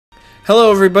Hello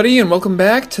everybody and welcome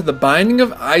back to The Binding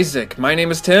of Isaac. My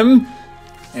name is Tim,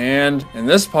 and in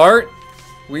this part,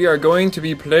 we are going to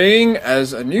be playing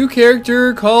as a new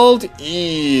character called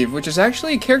Eve, which is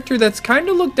actually a character that's kind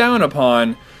of looked down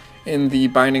upon in the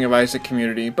Binding of Isaac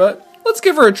community, but let's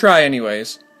give her a try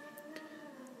anyways.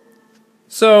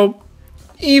 So,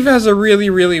 Eve has a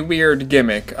really weird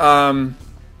gimmick. There's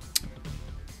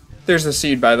the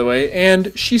seed, by the way,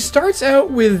 and she starts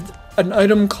out with an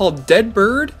item called Dead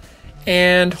Bird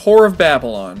and Whore of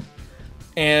Babylon.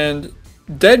 And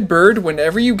Dead Bird,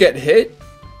 whenever you get hit,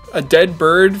 a Dead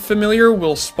Bird familiar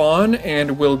will spawn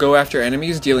and will go after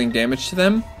enemies, dealing damage to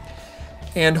them.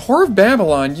 And Whore of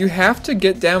Babylon, you have to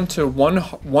get down to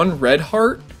one red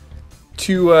heart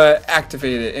to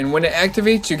activate it. And when it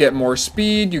activates, you get more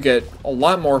speed, you get a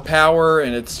lot more power,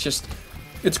 and it's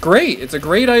great. It's a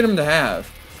great item to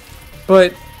have.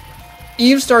 But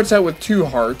Eve starts out with 2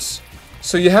 hearts,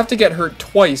 so you have to get hurt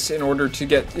twice in order to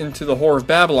get into the Whore of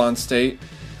Babylon state.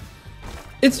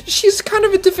 She's kind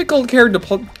of a difficult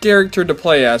character to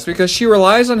play as, because she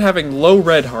relies on having low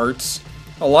red hearts,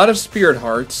 a lot of spirit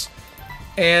hearts,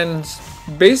 and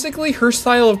basically her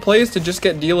style of play is to just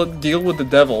deal with the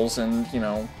devils, and, you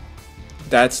know,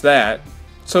 that's that.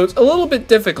 So it's a little bit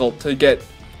difficult to get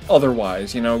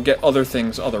otherwise, you know, get other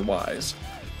things otherwise.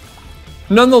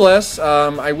 Nonetheless,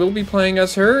 I will be playing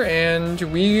as her, and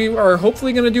we are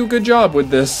hopefully going to do a good job with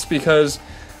this, because,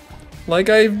 like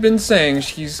I've been saying,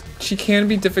 she can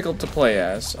be difficult to play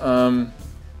as.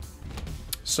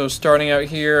 So starting out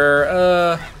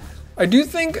here, I do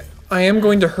think I am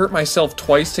going to hurt myself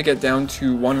twice to get down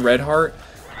to 1 red heart.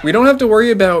 We don't have to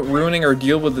worry about ruining our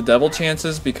deal with the devil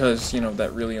chances, because, you know,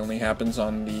 that really only happens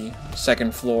on the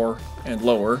 2nd floor and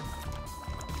lower.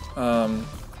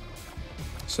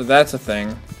 So that's a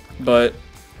thing, but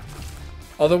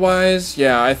otherwise,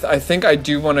 yeah, I think I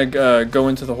do want to go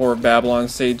into the Whore of Babylon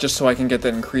state just so I can get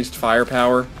that increased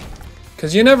firepower,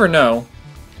 because you never know.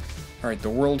 Alright, the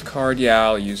world card, yeah,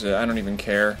 I'll use it. I don't even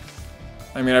care.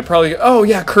 I mean, I probably... Oh,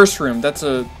 yeah, Curse Room. That's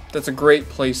a great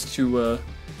place to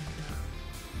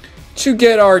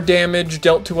get our damage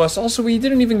dealt to us. Also, we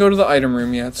didn't even go to the item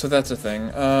room yet, so that's a thing.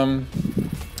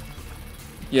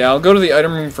 Yeah, I'll go to the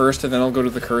item room first, and then I'll go to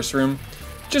the Curse Room.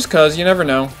 Just cause, you never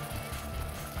know.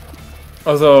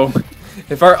 Although,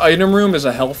 if our item room is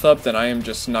a health up, then I am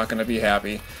just not going to be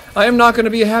happy. I am not going to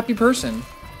be a happy person.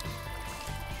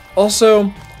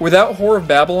 Also, without Whore of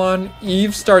Babylon,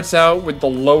 Eve starts out with the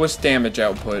lowest damage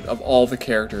output of all the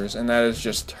characters, and that is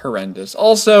just horrendous.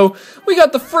 Also, we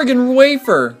got the friggin'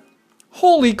 wafer!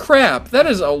 Holy crap, that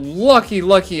is a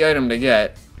lucky item to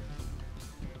get.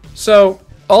 So,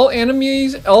 all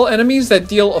enemies that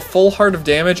deal a full heart of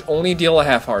damage only deal a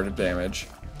half heart of damage.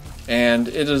 And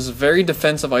it is a very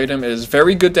defensive item. It is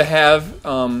very good to have,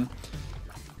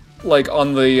 like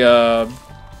on the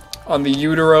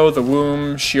utero, the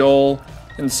womb, Sheol,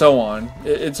 and so on.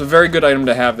 It's a very good item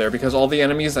to have there, because all the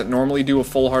enemies that normally do a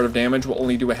full heart of damage will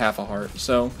only do a half a heart.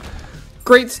 So,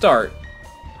 great start.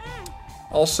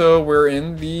 Also, we're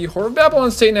in the Whore of Babylon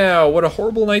state now. What a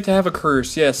horrible night to have a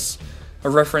curse. Yes, a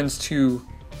reference to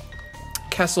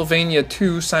Castlevania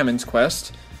 2 Simon's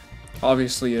Quest.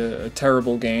 Obviously a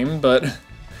terrible game, but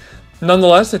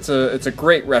nonetheless, it's a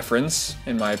great reference,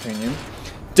 in my opinion.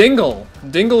 Dingle!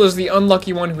 Dingle is the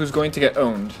unlucky one who's going to get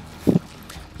owned.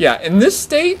 Yeah, in this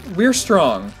state, we're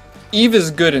strong. Eve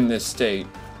is good in this state.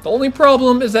 The only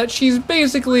problem is that she's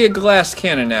basically a glass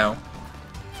cannon now.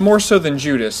 More so than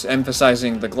Judas,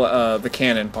 emphasizing the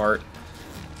cannon part.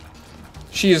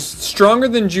 She is stronger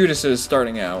than Judas is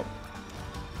starting out.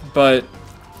 But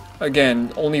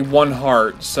again, only 1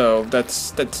 heart, so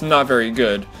that's not very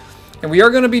good. And we are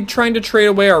going to be trying to trade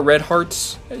away our red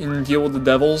hearts and deal with the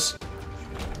devils.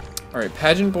 Alright,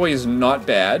 Pageant Boy is not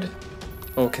bad.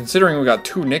 Oh, considering we got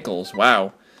 2 nickels,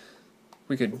 wow.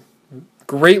 We could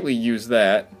greatly use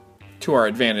that to our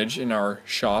advantage in our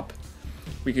shop.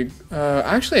 We could,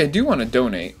 actually I do want to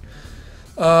donate.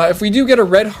 If we do get a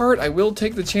red heart, I will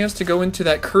take the chance to go into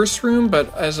that curse room,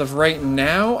 but as of right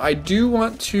now, I do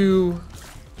want to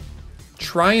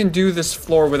try and do this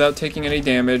floor without taking any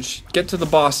damage, get to the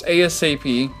boss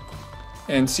ASAP,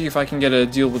 and see if I can get a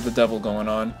deal with the devil going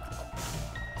on.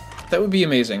 That would be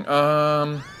amazing.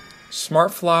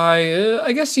 Smart Fly,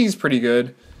 I guess he's pretty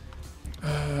good.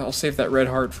 I'll save that red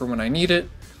heart for when I need it.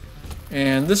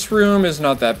 And this room is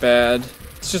not that bad.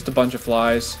 It's just a bunch of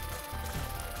flies.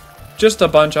 Just a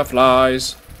bunch of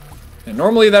flies. And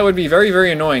normally that would be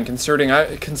very annoying, considering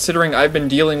I've been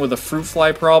dealing with a fruit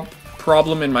fly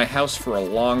problem in my house for a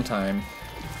long time.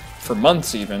 For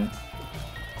months, even.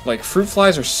 Like, fruit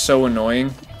flies are so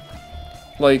annoying.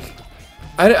 Like,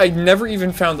 I never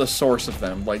even found the source of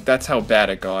them. Like, that's how bad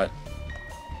it got.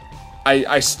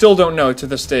 I still don't know to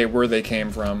this day where they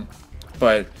came from.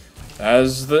 But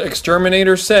as the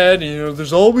exterminator said, you know,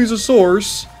 there's always a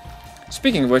source.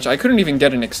 Speaking of which, I couldn't even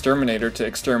get an exterminator to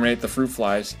exterminate the fruit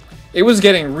flies. It was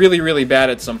getting really, really bad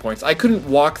at some points. I couldn't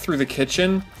walk through the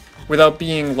kitchen without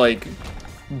being, like,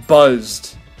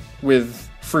 buzzed with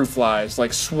fruit flies.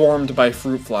 Like, swarmed by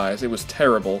fruit flies. It was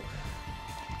terrible.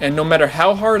 And no matter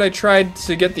how hard I tried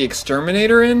to get the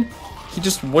exterminator in, he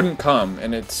just wouldn't come,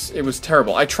 and it was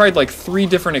terrible. I tried like 3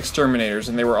 different exterminators,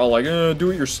 and they were all like,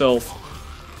 do it yourself.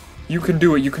 You can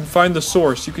do it, you can find the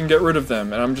source, you can get rid of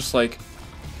them. And I'm just like,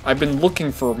 I've been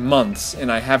looking for months, and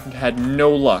I haven't had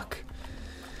no luck.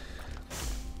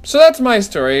 So that's my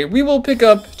story. We will pick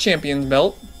up Champion's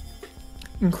Belt.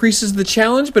 Increases the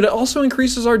challenge, but it also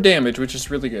increases our damage, which is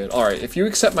really good. Alright, if you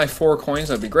accept my 4 coins,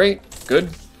 that'd be great. Good.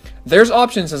 There's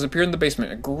Options has appeared in the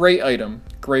basement. A great item.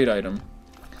 Great item.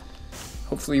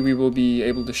 Hopefully we will be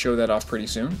able to show that off pretty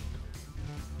soon.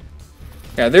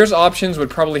 Yeah, There's Options would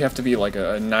probably have to be like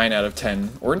a 9 out of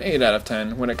 10 or an 8 out of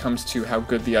 10 when it comes to how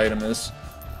good the item is.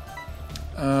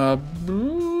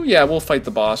 Yeah, we'll fight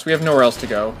the boss. We have nowhere else to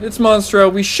go. It's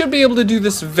Monstro. We should be able to do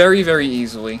this very, very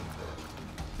easily.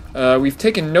 We've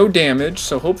taken no damage,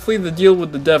 so hopefully the deal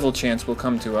with the devil chance will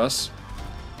come to us.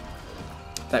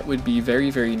 That would be very,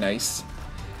 very nice.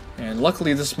 And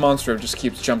luckily this Monstro just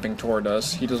keeps jumping toward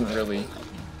us. He doesn't really...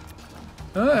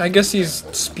 I guess he's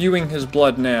spewing his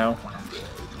blood now.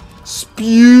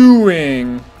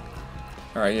 Spewing!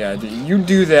 Alright, yeah, you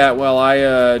do that while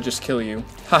I just kill you.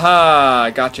 Haha,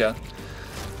 gotcha.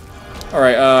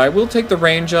 Alright, I will take the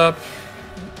range up.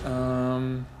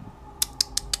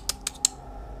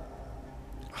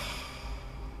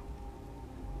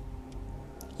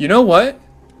 You know what?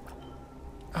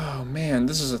 Oh man,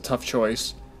 this is a tough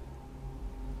choice.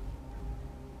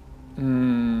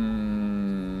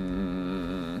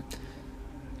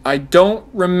 I don't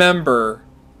remember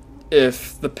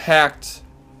if the pact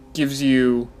gives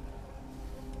you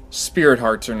spirit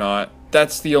hearts or not.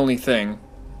 That's the only thing.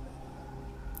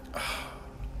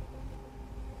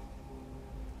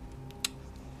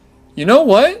 You know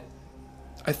what?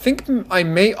 I think I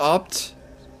may opt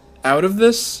out of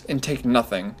this and take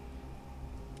nothing.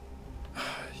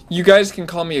 You guys can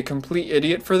call me a complete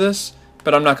idiot for this,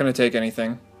 but I'm not going to take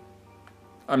anything.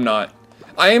 I'm not.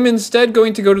 I am instead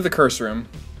going to go to the curse room.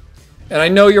 And I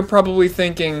know you're probably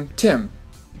thinking, Tim,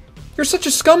 you're such a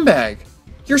scumbag.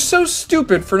 You're so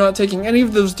stupid for not taking any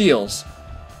of those deals.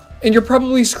 And you're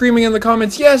probably screaming in the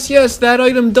comments, yes, that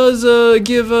item does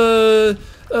give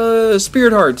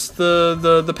spirit hearts,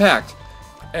 the pact.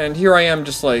 And here I am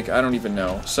just like, I don't even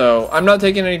know. So I'm not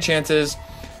taking any chances.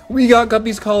 We got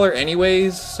Guppy's collar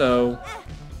anyways, so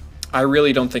I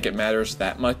really don't think it matters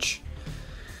that much.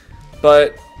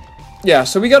 But yeah,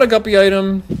 so we got a Guppy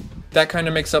item. That kind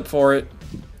of makes up for it.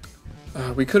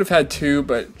 We could have had 2,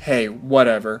 but hey,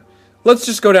 whatever. Let's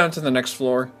just go down to the next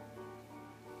floor.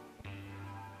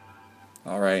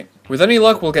 Alright. With any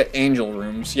luck, we'll get angel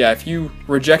rooms. Yeah, if you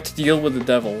reject deal with the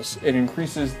devils, it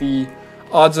increases the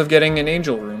odds of getting an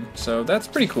angel room. So that's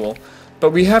pretty cool.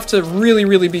 But we have to really,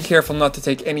 really be careful not to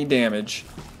take any damage,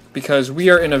 because we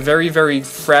are in a very, very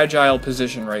fragile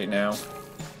position right now.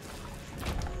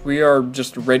 We are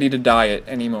just ready to die at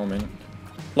any moment.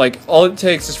 Like, all it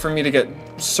takes is for me to get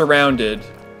surrounded,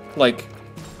 like,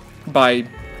 by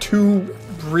 2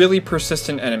 really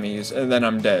persistent enemies, and then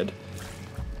I'm dead.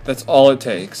 That's all it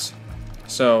takes.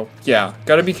 So, yeah,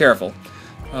 gotta be careful.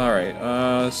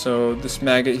 Alright, so this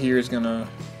maggot here is gonna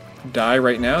die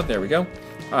right now. There we go.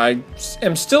 I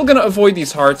am still gonna avoid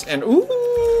these hearts, and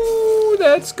ooh,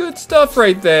 that's good stuff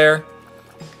right there.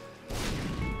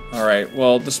 Alright,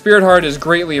 well, the spirit heart is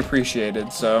greatly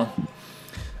appreciated, so...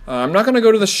 I'm not gonna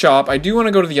go to the shop. I do want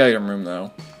to go to the item room,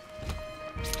 though.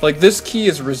 Like, this key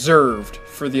is reserved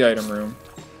for the item room.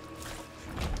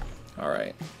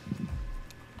 Alright.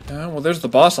 Well, there's the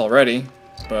boss already,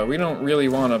 but we don't really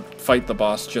want to fight the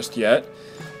boss just yet.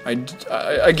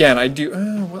 Again, I do...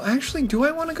 well, actually, do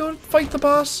I want to go fight the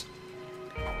boss?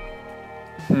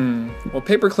 Well,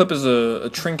 paperclip is a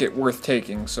trinket worth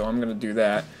taking, so I'm gonna do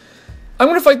that. I'm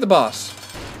gonna fight the boss.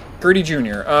 Gertie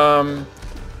Jr.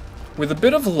 With a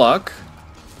bit of luck,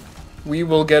 we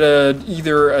will get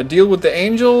either a deal with the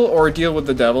angel or a deal with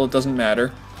the devil. It doesn't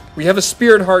matter. We have a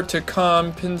spirit heart to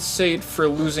compensate for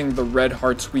losing the red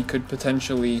hearts we could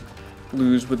potentially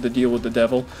lose with the deal with the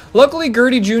devil. Luckily,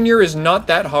 Gertie Jr. is not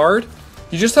that hard.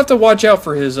 You just have to watch out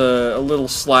for his little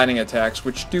sliding attacks,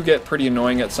 which do get pretty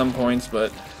annoying at some points,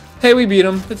 but hey, we beat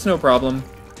him. It's no problem.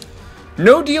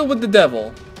 No deal with the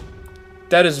devil.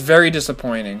 That is very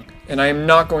disappointing. And I am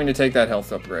not going to take that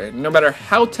health upgrade. No matter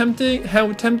how tempting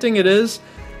it is,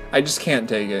 I just can't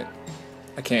take it.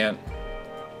 I can't.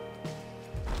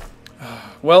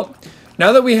 Well,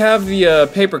 now that we have the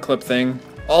paperclip thing,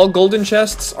 all golden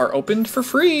chests are opened for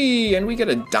free, and we get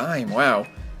a dime. Wow,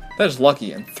 that is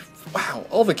lucky. And wow,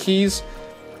 all the keys.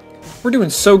 We're doing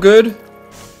so good.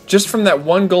 Just from that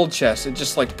one gold chest, it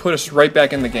just like put us right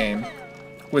back in the game.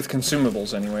 With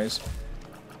consumables, anyways.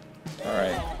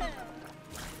 Alright.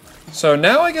 So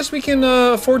now I guess we can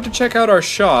afford to check out our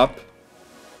shop.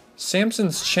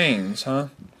 Samson's chains, huh?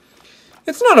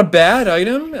 It's not a bad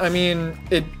item. I mean,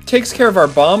 it takes care of our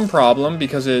bomb problem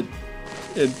because it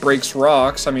breaks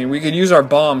rocks. I mean, we could use our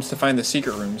bombs to find the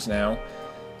secret rooms now.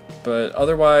 But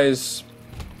otherwise...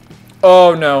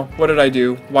 Oh no, what did I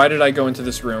do? Why did I go into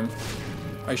this room?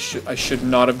 I should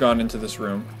not have gone into this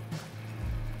room.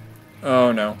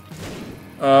 Oh no.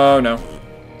 Oh no.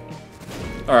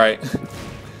 Alright.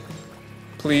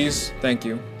 Please, thank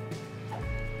you.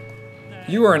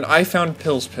 You are an I found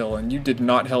pills pill, and you did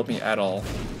not help me at all.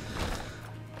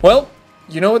 Well,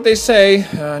 you know what they say,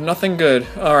 nothing good.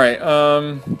 Alright,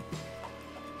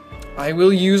 I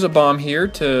will use a bomb here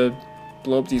to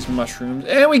blow up these mushrooms,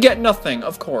 and we get nothing,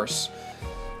 of course.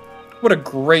 What a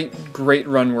great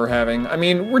run we're having. I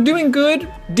mean, we're doing good,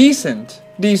 decent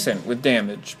with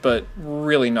damage, but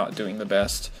really not doing the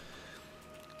best.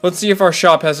 Let's see if our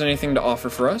shop has anything to offer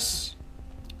for us.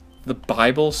 The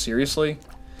Bible, seriously?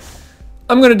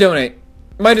 I'm gonna donate.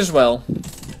 Might as well.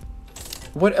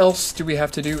 What else do we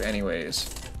have to do anyways?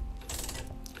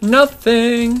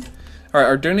 Nothing! Alright,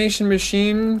 our donation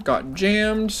machine got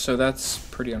jammed, so that's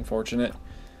pretty unfortunate.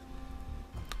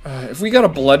 If we got a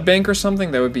blood bank or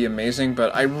something, that would be amazing,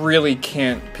 but I really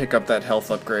can't pick up that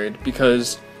health upgrade,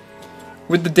 because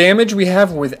with the damage we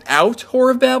have without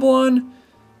Whore of Babylon,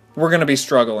 we're gonna be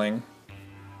struggling.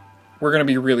 We're gonna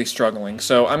be really struggling.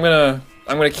 So I'm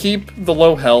gonna keep the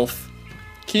low health,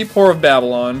 keep Whore of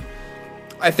Babylon.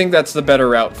 I think that's the better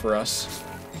route for us.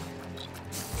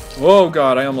 Whoa,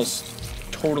 God, I almost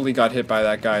totally got hit by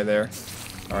that guy there.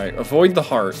 Alright, avoid the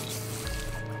heart.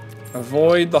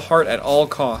 Avoid the heart at all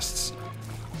costs.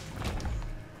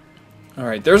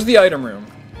 Alright, there's the item room.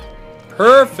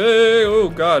 Perfect! Oh,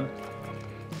 God.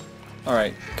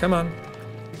 Alright, come on.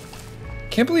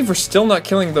 Can't believe we're still not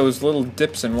killing those little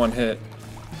dips in one hit.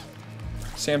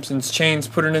 Samson's chains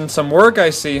putting in some work, I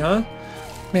see, huh?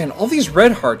 Man, all these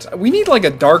red hearts. We need like a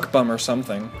dark bum or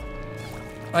something.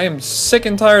 I am sick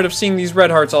and tired of seeing these red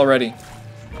hearts already.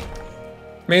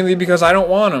 Mainly because I don't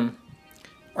want them.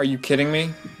 Are you kidding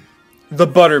me? The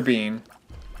Butterbean.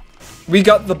 We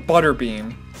got the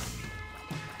Butterbean.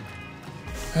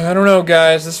 I don't know,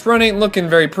 guys. This run ain't looking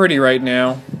very pretty right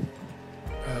now.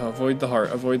 Avoid the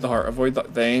heart, avoid the heart, avoid the...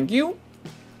 Thank you.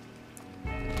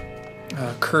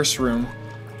 Curse room.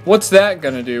 What's that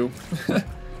gonna do?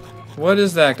 What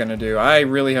is that gonna do? I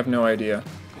really have no idea.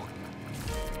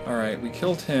 Alright, we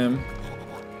killed him.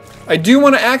 I do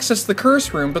want to access the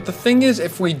curse room, but the thing is,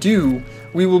 if we do,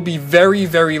 we will be very,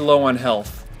 very low on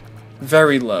health.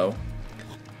 Very low.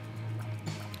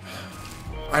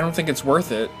 I don't think it's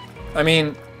worth it. I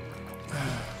mean,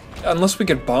 unless we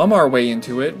could bomb our way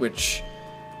into it, which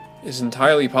is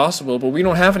entirely possible, but we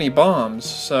don't have any bombs,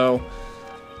 so...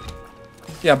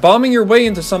 Yeah, bombing your way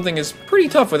into something is pretty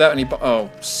tough without any oh,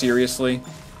 seriously?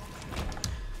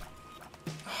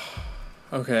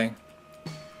 Okay.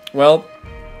 Well...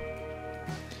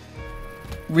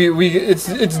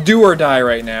 It's do or die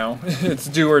right now. It's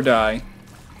do or die.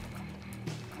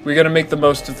 We gotta make the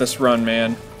most of this run,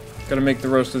 man. Gotta make the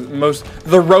roast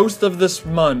of this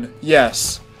mun.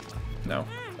 Yes. No.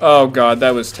 Oh God,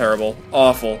 that was terrible.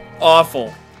 Awful.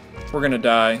 Awful. We're gonna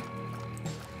die.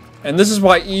 And this is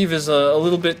why Eve is a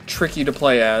little bit tricky to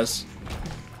play as.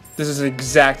 This is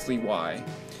exactly why.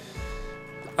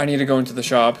 I need to go into the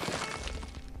shop.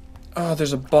 Oh,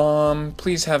 there's a bomb.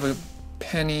 Please have a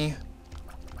penny.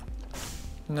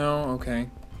 No? Okay.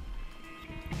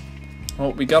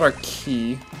 Well, we got our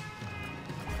key.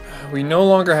 We no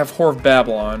longer have Whore of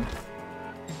Babylon.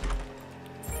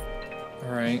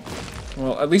 Alright.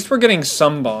 Well, at least we're getting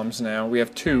some bombs now. We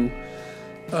have 2.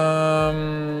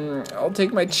 I'll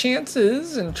take my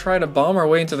chances and try to bomb our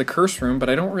way into the curse room, but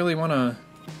I don't really want to...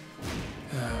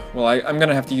 well, I'm going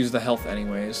to have to use the health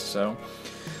anyways, so...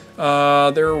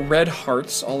 there are red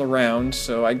hearts all around,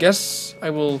 so I guess I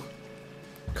will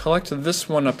collect this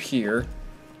one up here,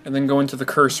 and then go into the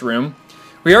curse room.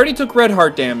 We already took red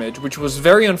heart damage, which was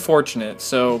very unfortunate,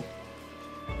 so...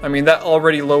 I mean, that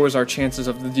already lowers our chances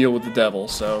of the deal with the devil,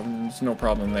 so there's no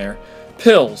problem there.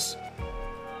 Pills.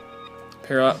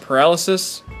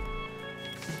 Paralysis.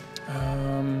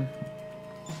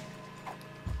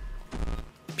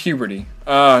 puberty.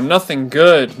 Nothing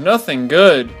good. Nothing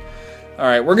good.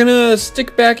 Alright, we're gonna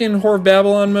stick back in Whore of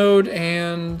Babylon mode,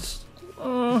 and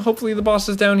hopefully the boss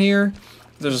is down here.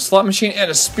 There's a slot machine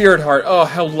and a spirit heart. Oh,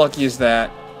 how lucky is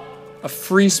that? A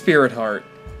free spirit heart.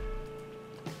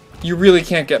 You really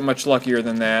can't get much luckier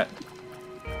than that.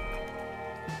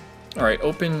 Alright,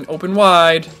 open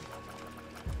wide.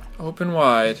 Open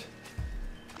wide.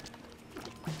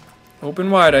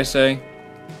 Open wide, I say.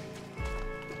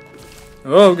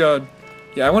 Oh, God.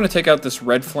 Yeah, I want to take out this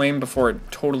red flame before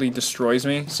it totally destroys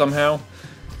me somehow.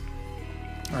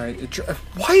 Alright,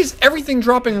 why is everything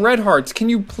dropping red hearts? Can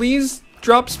you please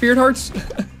drop spirit hearts?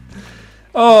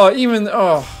 Oh,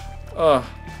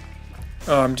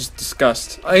 I'm just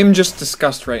disgusted. I am just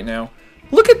disgusted right now.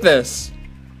 Look at this!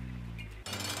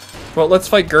 Well, let's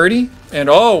fight Gertie. And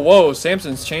oh, whoa,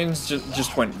 Samson's chains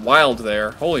just went wild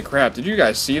there. Holy crap, did you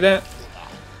guys see that?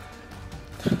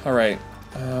 Alright,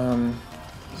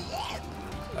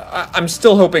 I'm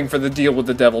still hoping for the deal with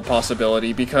the devil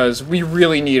possibility, because we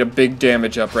really need a big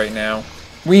damage up right now.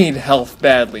 We need health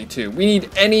badly, too. We need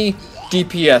any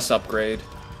DPS upgrade.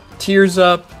 Tears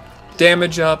up,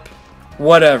 damage up,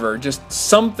 whatever. Just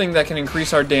something that can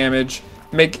increase our damage,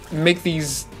 make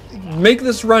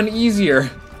this run easier.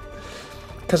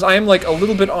 Because I am like a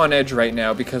little bit on edge right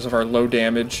now because of our low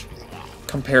damage,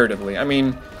 comparatively. I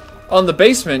mean, on the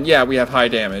basement, yeah, we have high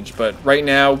damage, but right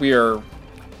now we are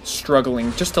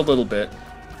struggling just a little bit.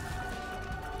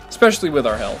 Especially with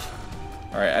our health.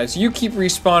 Alright, as you keep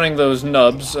respawning those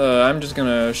nubs, I'm just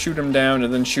gonna shoot them down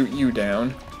and then shoot you down.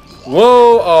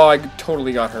 Whoa! Oh, I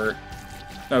totally got hurt.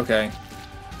 Okay.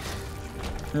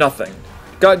 Nothing.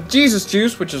 Got Jesus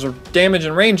Juice, which is a damage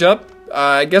and range up.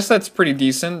 I guess that's pretty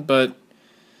decent, but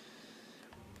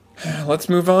let's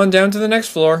move on down to the next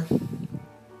floor.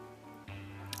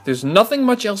 There's nothing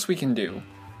much else we can do.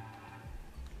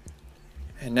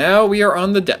 And now we are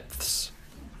on the depths.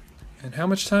 And how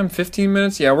much time? 15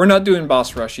 minutes? Yeah, we're not doing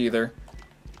boss rush either.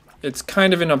 It's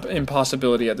kind of an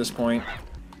impossibility at this point.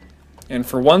 And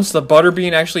for once, the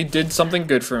butterbean actually did something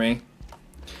good for me.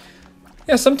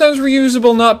 Yeah, sometimes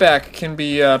reusable knockback can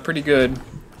be pretty good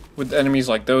with enemies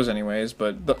like those anyways,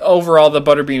 but overall the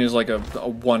butterbean is like a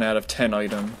 1 out of 10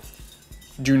 item.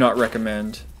 Do not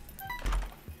recommend.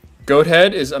 Goat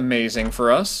head is amazing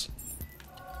for us.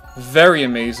 Very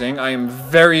amazing. I am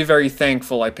very, very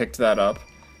thankful I picked that up.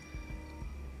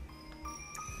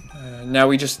 Now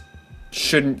we just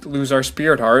shouldn't lose our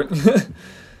spirit heart.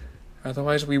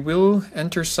 Otherwise we will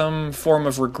enter some form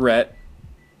of regret.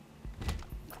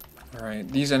 Alright,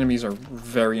 these enemies are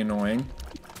very annoying.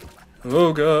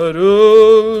 Oh god.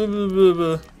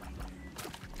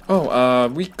 Oh,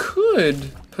 we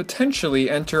could potentially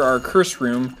enter our curse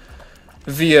room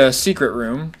via secret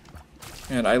room.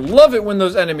 And I love it when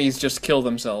those enemies just kill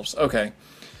themselves. Okay.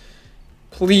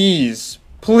 Please.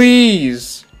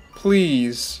 Please.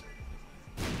 Please.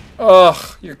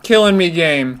 Ugh, you're killing me,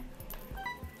 game.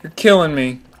 You're killing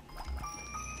me.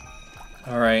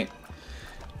 Alright.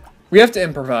 We have to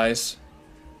improvise.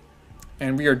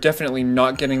 And we are definitely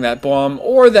not getting that bomb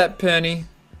or that penny.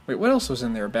 Wait, what else was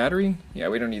in there? A battery? Yeah,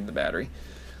 we don't need the battery.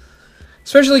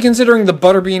 Especially considering the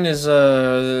butterbean is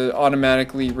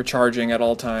automatically recharging at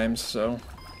all times, so...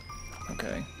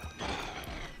 Okay.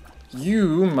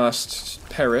 You must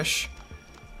perish.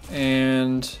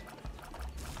 And...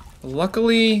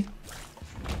 luckily,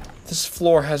 this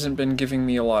floor hasn't been giving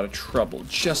me a lot of trouble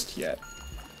just yet.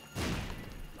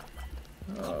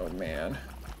 Oh, man.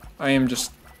 I am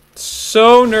just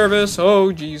so nervous.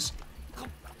 Oh, jeez.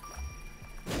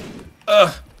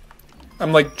 Ugh.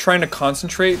 I'm like trying to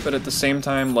concentrate, but at the same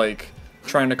time, like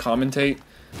trying to commentate.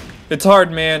 It's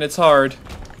hard, man. It's hard.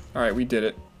 Alright, we did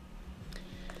it.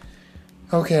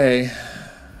 Okay.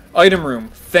 Item room.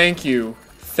 Thank you.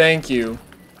 Thank you.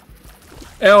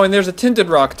 Oh, and there's a tinted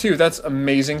rock, too. That's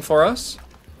amazing for us.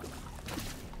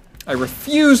 I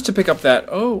refuse to pick up that.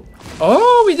 Oh.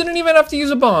 Oh, we didn't even have to use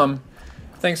a bomb.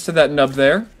 Thanks to that nub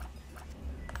there.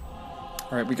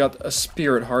 Alright, we got a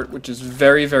spirit heart, which is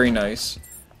very, very nice.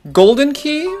 Golden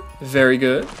key, very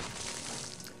good.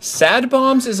 Sad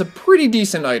bombs is a pretty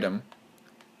decent item.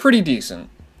 Pretty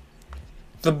decent.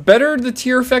 The better the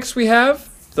tier effects we have,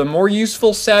 the more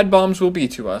useful sad bombs will be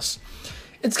to us.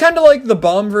 It's kind of like the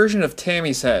bomb version of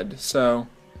Tammy's head, so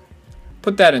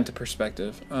put that into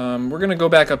perspective. We're going to go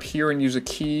back up here and use a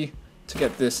key to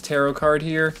get this tarot card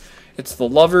here. It's the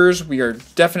lovers. We are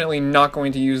definitely not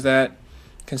going to use that,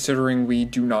 considering we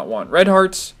do not want red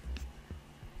hearts.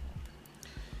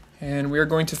 And we are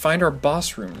going to find our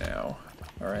boss room now.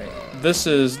 Alright,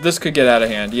 this could get out of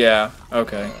hand. Yeah,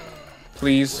 okay.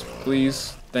 Please,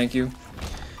 please, thank you.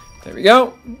 There we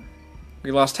go.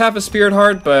 We lost half a spirit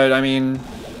heart, but I mean,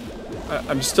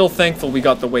 I'm still thankful we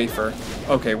got the wafer.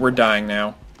 Okay, we're dying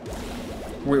now.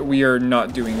 We are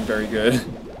not doing very good.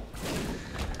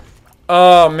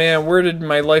 Oh man, where did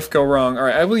my life go wrong?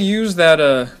 Alright, I will use that,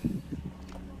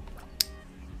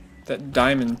 that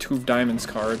diamond, 2 of diamonds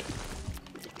card.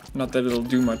 Not that it'll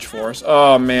do much for us.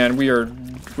 Oh man, we're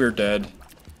dead.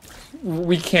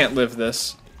 We can't live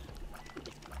this.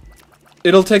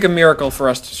 It'll take a miracle for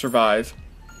us to survive.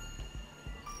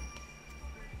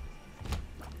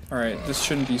 Alright, this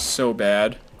shouldn't be so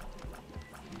bad.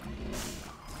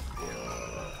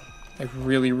 I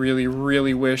really, really,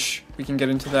 really wish we can get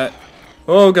into that.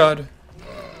 Oh god.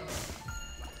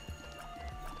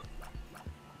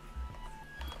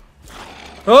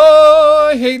 Oh,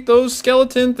 I hate those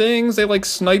skeleton things. They like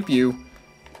snipe you.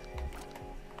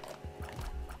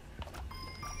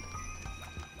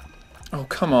 Oh,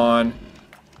 come on.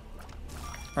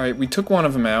 Alright, we took one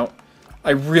of them out.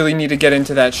 I really need to get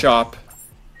into that shop.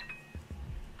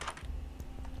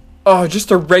 Oh, just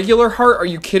a regular heart? Are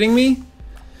you kidding me?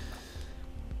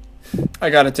 I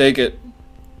gotta take it.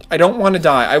 I don't want to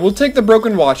die. I will take the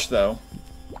broken watch, though.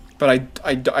 But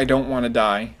I don't want to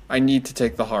die. I need to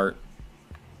take the heart.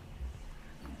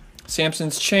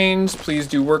 Samson's chains. Please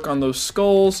do work on those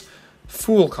skulls.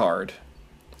 Fool card.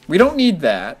 We don't need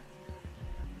that.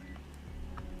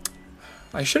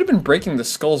 I should have been breaking the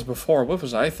skulls before. What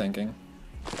was I thinking?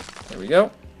 There we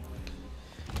go.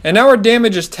 And now our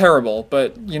damage is terrible,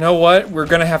 but you know what? We're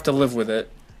gonna have to live with it.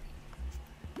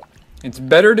 It's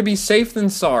better to be safe than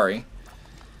sorry.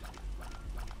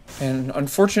 And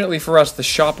unfortunately for us, the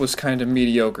shop was kind of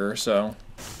mediocre, so...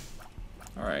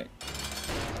 Alright.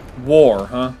 War,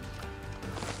 huh?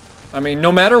 I mean,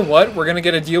 no matter what, we're gonna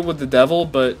get a deal with the devil,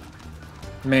 but...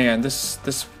 Man, this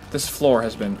floor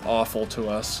has been awful to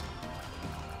us.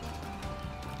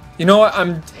 You know what?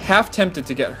 I'm half tempted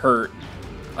to get hurt.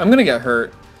 I'm gonna get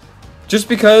hurt. Just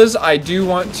because I do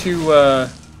want to,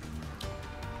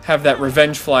 have that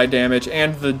revenge fly damage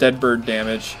and the dead bird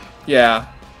damage. Yeah.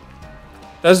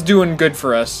 That's doing good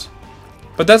for us.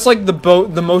 But that's like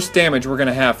the most damage we're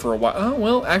gonna have for a while. Oh,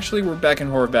 well, actually we're back in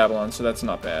Whore of Babylon, so that's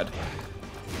not bad.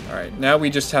 Alright, now we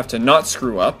just have to not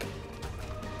screw up.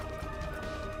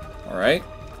 Alright,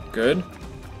 good.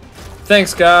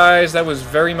 Thanks, guys. That was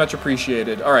very much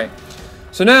appreciated. Alright,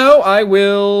 so now I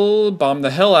will bomb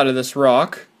the hell out of this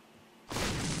rock.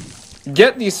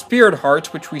 Get these spirit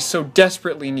hearts, which we so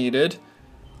desperately needed.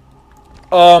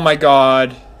 Oh my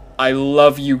god. I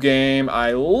love you, game.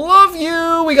 I love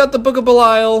you! We got the Book of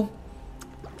Belial.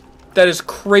 That is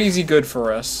crazy good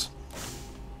for us.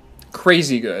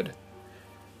 Crazy good.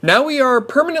 Now we are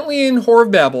permanently in Whore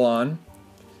of Babylon.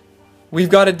 We've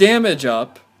got a damage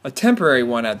up. A temporary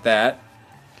one at that.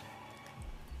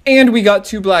 And we got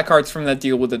 2 black hearts from that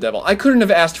deal with the devil. I couldn't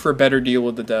have asked for a better deal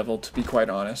with the devil, to be quite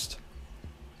honest.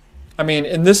 I mean,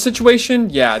 in this situation,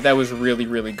 yeah, that was really,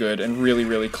 really good and really,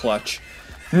 really clutch.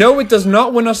 No, it does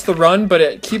not win us the run, but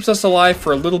it keeps us alive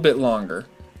for a little bit longer.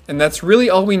 And that's really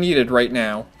all we needed right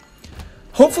now.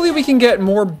 Hopefully we can get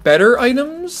more better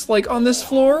items, like on this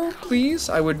floor, please.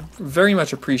 I would very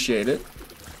much appreciate it.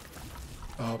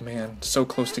 Oh man, so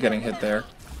close to getting hit there.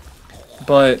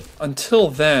 But until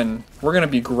then, we're going to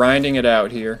be grinding it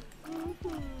out here.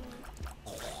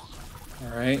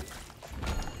 Alright.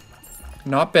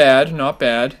 Not bad, not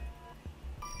bad.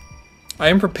 I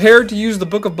am prepared to use the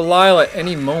Book of Belial at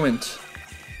any moment.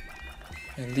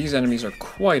 And these enemies are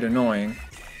quite annoying.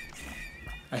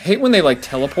 I hate when they, like,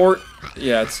 teleport.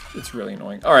 Yeah, it's really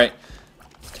annoying. Alright.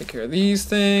 Let's take care of these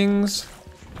things.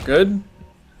 Good. And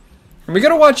we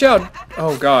gotta watch out.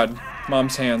 Oh, God.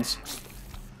 Mom's hands.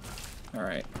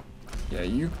 Alright. Yeah,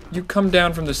 you come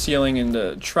down from the ceiling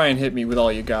and try and hit me with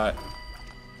all you got.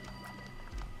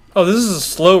 Oh, this is a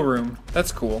slow room.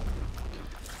 That's cool.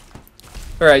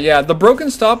 Alright, yeah, the broken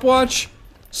stopwatch,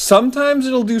 sometimes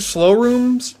it'll do slow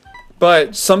rooms,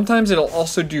 but sometimes it'll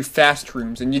also do fast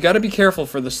rooms, and you gotta be careful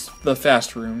for the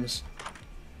fast rooms.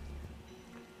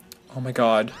 Oh my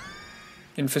god.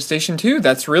 Infestation 2,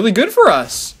 that's really good for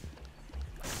us.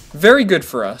 Very good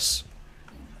for us.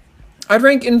 I'd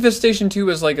rank Infestation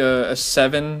 2 as like a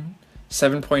 7,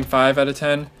 7.5 out of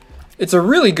 10. It's a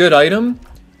really good item,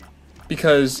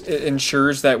 because it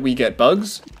ensures that we get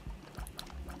bugs.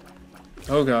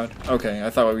 Oh god. Okay, I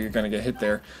thought we were gonna get hit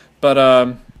there.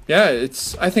 But, yeah,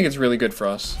 I think it's really good for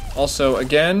us. Also,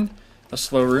 again, a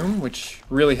slow room, which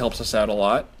really helps us out a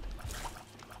lot.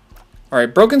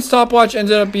 Alright, broken stopwatch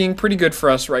ended up being pretty good for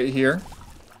us right here.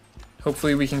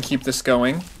 Hopefully we can keep this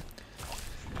going.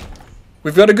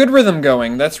 We've got a good rhythm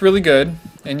going. That's really good.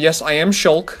 And yes, I am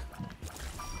Shulk.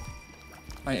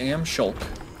 I am Shulk.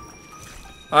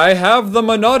 I have the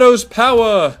Monado's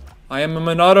power! I am a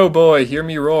Monado boy, hear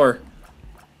me roar.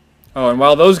 Oh, and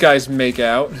while those guys make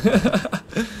out...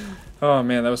 Oh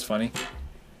man, that was funny.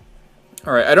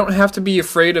 Alright, I don't have to be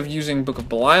afraid of using Book of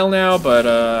Belial now, but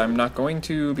I'm not going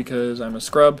to because I'm a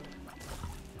scrub.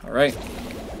 Alright.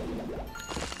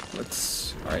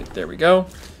 Alright, there we go.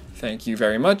 Thank you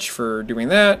very much for doing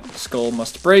that. Skull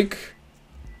must break.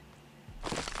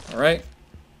 Alright.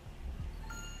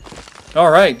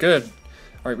 Alright, good.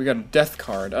 Alright, we got a death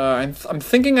card. I'm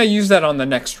thinking I use that on the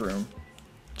next room.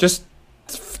 Just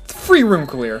free room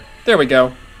clear. There we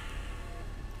go.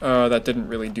 That didn't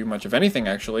really do much of anything,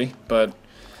 actually, but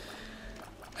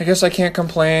I guess I can't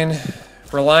complain.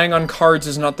 Relying on cards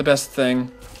is not the best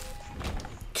thing.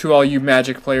 To all you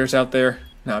Magic players out there.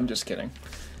 No, I'm just kidding.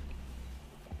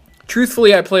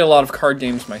 Truthfully, I play a lot of card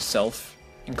games myself,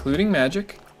 including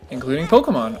Magic, including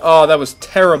Pokemon. Oh, that was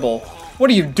terrible. What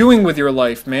are you doing with your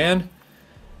life, man?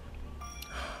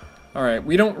 Alright,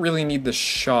 we don't really need the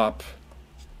shop.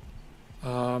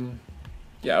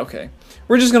 Yeah, okay.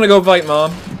 We're just gonna go fight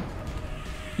Mom.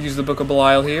 Use the Book of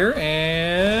Belial here,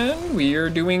 and we are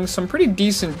doing some pretty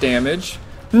decent damage.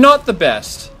 Not the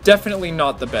best. Definitely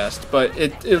not the best, but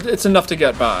it's enough to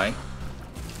get by.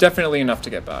 Definitely enough to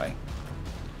get by.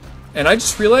 And I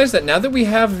just realized that now that we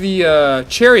have the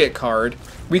Chariot card,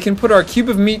 we can put our Cube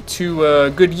of Meat to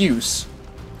good use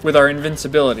with our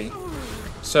invincibility.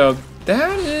 So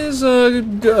that is a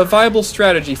viable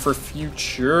strategy for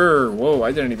future. Whoa,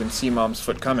 I didn't even see Mom's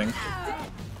foot coming.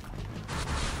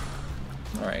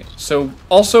 Alright, so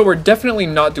also we're definitely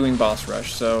not doing boss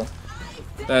rush, so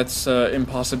that's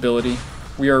impossibility.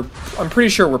 I'm pretty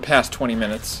sure we're past 20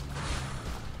 minutes.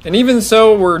 And even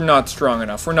so, we're not strong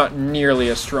enough. We're not nearly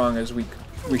as strong as we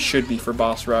should be for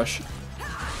boss rush.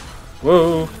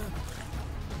 Whoa.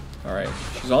 Alright,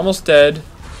 she's almost dead.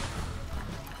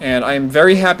 And I am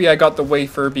very happy I got the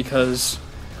wafer because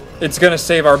it's gonna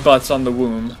save our butts on the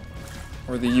womb.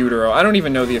 Or the utero. I don't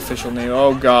even know the official name.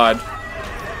 Oh god.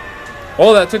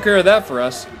 Well, that took care of that for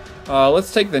us.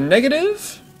 Let's take the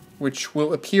negative, which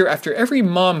will appear after every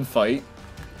Mom fight.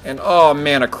 And oh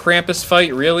man, a Krampus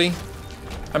fight, really?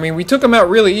 I mean, we took him out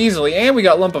really easily, and we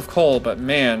got Lump of Coal, but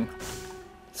man,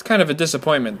 it's kind of a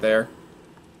disappointment there.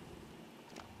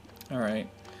 Alright.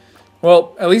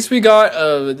 Well, at least we got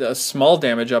a small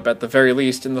damage up at the very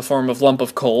least in the form of Lump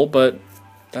of Coal, but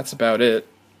that's about it.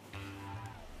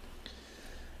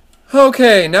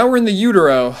 Okay, now we're in the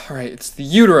utero. Alright, it's the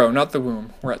utero, not the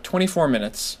womb. We're at 24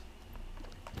 minutes.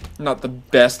 Not the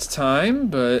best time,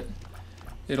 but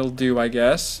it'll do, I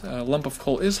guess. Lump of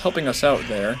Coal is helping us out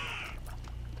there.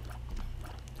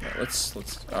 Let's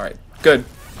alright, good.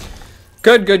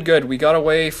 Good. We got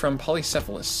away from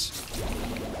Polycephalus.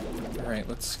 Alright,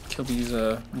 let's kill these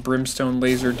brimstone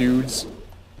laser dudes.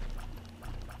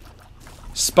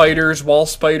 Spiders, wall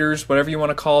spiders, whatever you want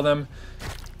to call them.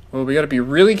 Well, we gotta be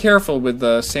really careful with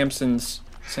Samson's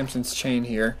chain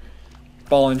here.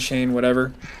 Ball and chain,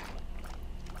 whatever.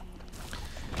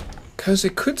 Because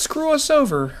it could screw us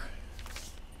over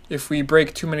if we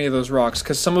break too many of those rocks.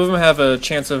 Because some of them have a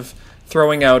chance of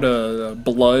throwing out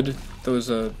blood,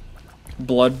 those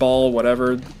blood ball,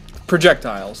 whatever,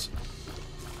 projectiles.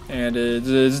 And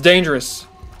it's dangerous.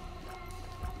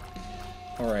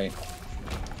 Alright.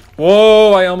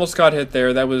 Whoa, I almost got hit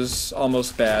there. That was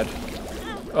almost bad.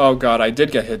 Oh god, I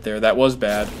did get hit there. That was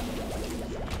bad.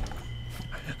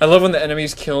 I love when the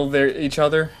enemies kill each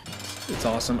other. It's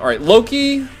awesome. Alright,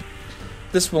 Loki.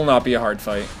 This will not be a hard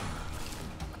fight.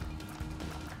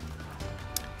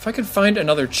 If I could find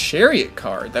another Chariot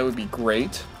card, that would be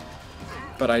great.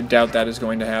 But I doubt that is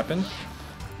going to happen.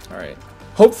 Alright.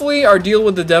 Hopefully our deal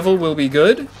with the devil will be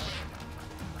good.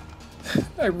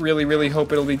 I really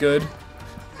hope it'll be good.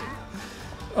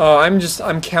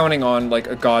 I'm counting on, like,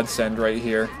 a godsend right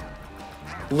here.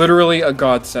 Literally a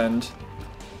godsend.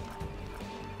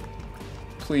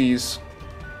 Please.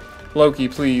 Loki,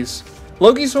 please.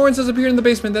 Loki's horns has appeared in the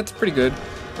basement. That's pretty good.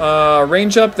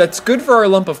 Range up. That's good for our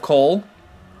Lump of Coal.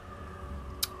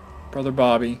 Brother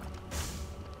Bobby.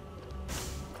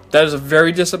 That is a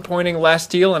very disappointing last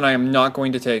deal, and I am not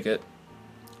going to take it.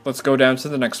 Let's go down to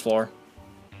the next floor.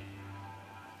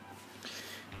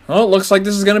 Well, it looks like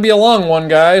this is going to be a long one,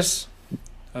 guys.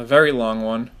 A very long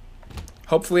one.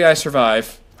 Hopefully I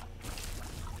survive.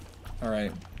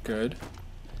 Alright, good.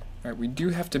 Alright, we do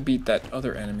have to beat that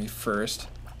other enemy first.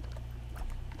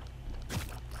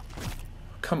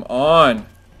 Come on.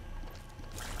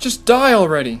 Just die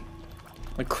already.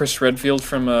 Like Chris Redfield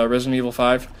from Resident Evil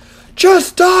 5.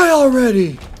 Just die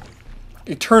already!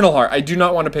 Eternal Heart. I do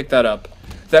not want to pick that up.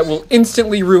 That will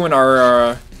instantly ruin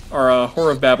our or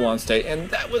Horror of Babylon state, and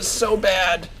that was so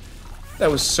bad.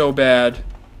 That was so bad.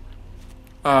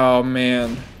 Oh,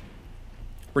 man.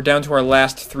 We're down to our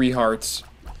last 3 hearts.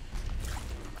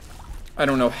 I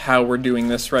don't know how we're doing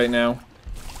this right now.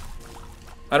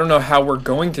 I don't know how we're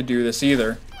going to do this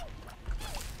either.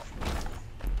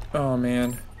 Oh,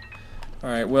 man.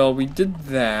 Alright, well, we did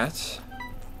that.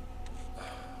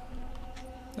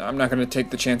 I'm not going to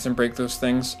take the chance and break those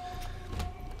things.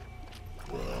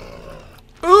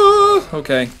 Ooh,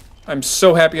 okay. I'm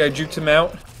so happy I juked him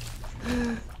out.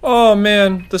 Oh,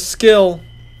 man. The skill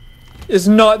is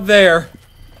not there.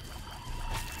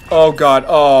 Oh, God.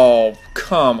 Oh,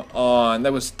 come on.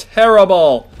 That was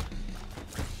terrible.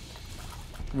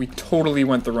 We totally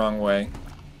went the wrong way.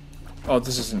 Oh,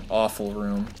 this is an awful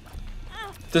room.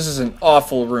 This is an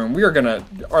awful room. We are gonna...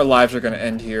 Our lives are gonna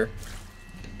end here.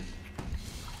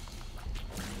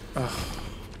 Ugh.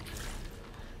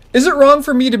 Is it wrong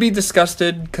for me to be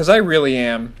disgusted? Because I really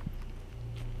am.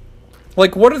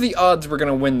 Like, what are the odds we're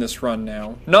gonna win this run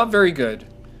now? Not very good.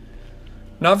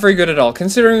 Not very good at all.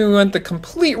 Considering we went the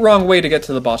complete wrong way to get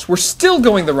to the boss. We're still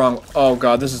going the wrong... Oh,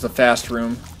 God, this is the fast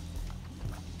room.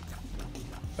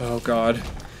 Oh, God.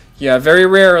 Yeah, very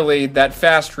rarely that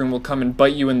fast room will come and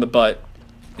bite you in the butt.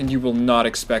 And you will not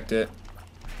expect it.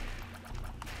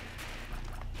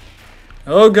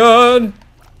 Oh, God.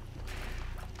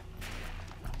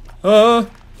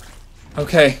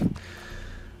 Okay.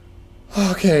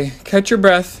 Okay, catch your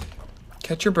breath.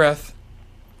 Catch your breath.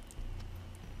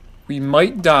 We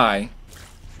might die.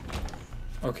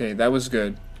 Okay, that was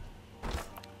good.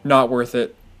 Not worth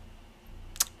it.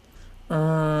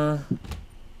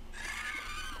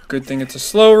 Good thing it's a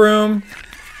slow room.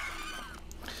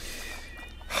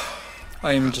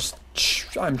 I'm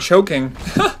choking.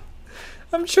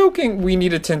 I'm choking. We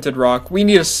need a tinted rock. We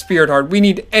need a spirit heart. We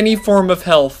need any form of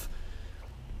health.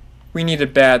 We need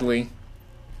it badly.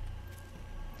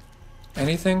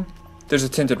 Anything? There's a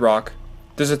tinted rock.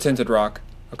 There's a tinted rock.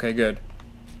 Okay, good.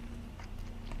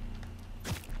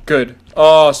 Good.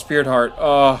 Oh, spirit heart.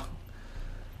 Oh.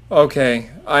 Okay.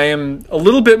 I am a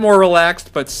little bit more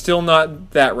relaxed, but still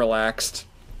not that relaxed.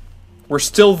 We're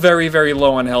still very, very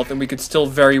low on health, and we could still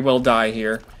very well die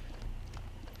here.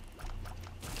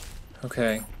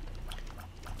 Okay.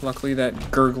 Luckily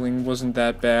that gurgling wasn't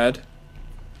that bad.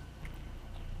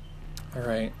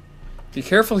 Alright. Be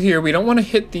careful here. We don't want to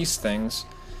hit these things.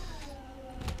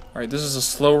 Alright, this is a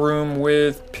slow room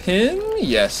with pin?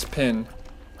 Yes, pin.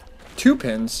 2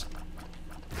 pins.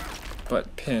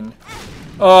 But pin.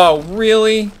 Oh,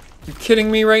 really? You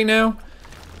kidding me right now?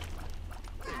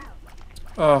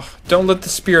 Oh, don't let the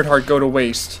spirit heart go to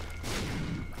waste.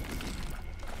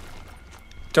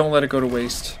 Don't let it go to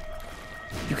waste.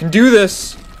 You can do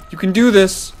this! You can do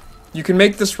this! You can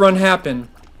make this run happen.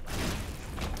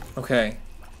 Okay.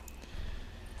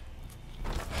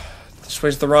 This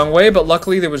way's the wrong way, but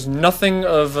luckily there was nothing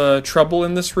of trouble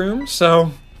in this room,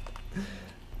 so...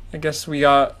 I guess we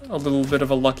got a little bit of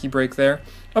a lucky break there.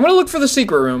 I'm gonna look for the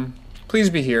secret room. Please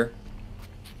be here.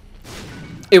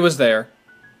 It was there.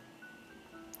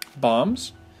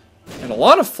 Bombs. And a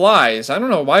lot of flies. I don't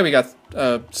know why we got...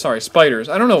 sorry, spiders.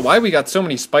 I don't know why we got so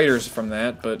many spiders from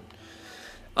that, but...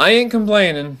 I ain't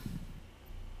complaining.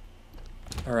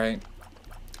 Alright.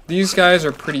 These guys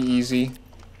are pretty easy.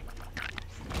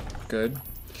 Good.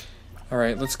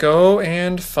 Alright, let's go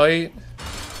and fight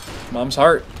Mom's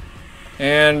heart.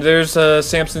 And there's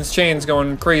Samson's chains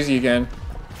going crazy again.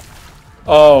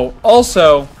 Oh,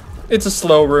 also, it's a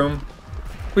slow room.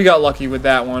 We got lucky with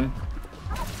that one.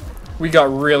 We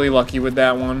got really lucky with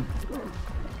that one.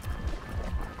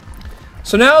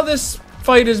 So now this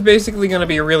fight is basically going to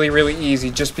be really, really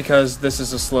easy just because this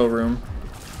is a slow room.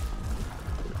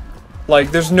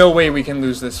 Like, there's no way we can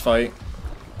lose this fight.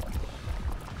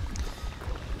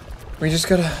 We just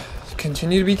gotta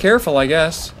continue to be careful, I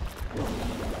guess.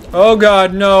 Oh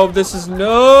God, no, this is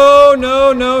no.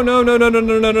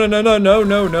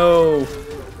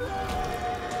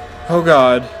 Oh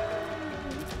God.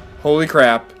 Holy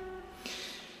crap.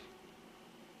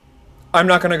 I'm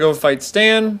not gonna go fight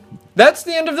Stan. That's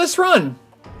the end of this run.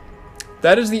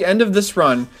 That is the end of this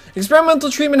run. Experimental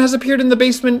treatment has appeared in the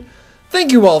basement.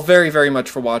 Thank you all very, very much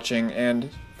for watching, and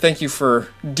thank you for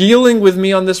dealing with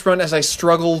me on this run as I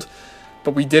struggled,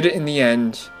 but we did it in the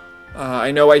end.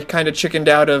 I know I kind of chickened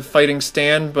out of fighting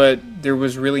Stan, but there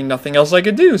was really nothing else I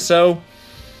could do, so...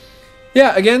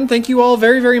 Yeah, again, thank you all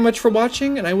very, very much for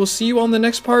watching, and I will see you all in the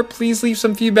next part. Please leave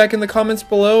some feedback in the comments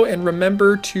below, and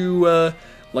remember to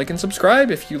like and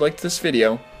subscribe if you liked this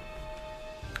video.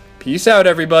 Peace out,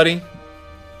 everybody!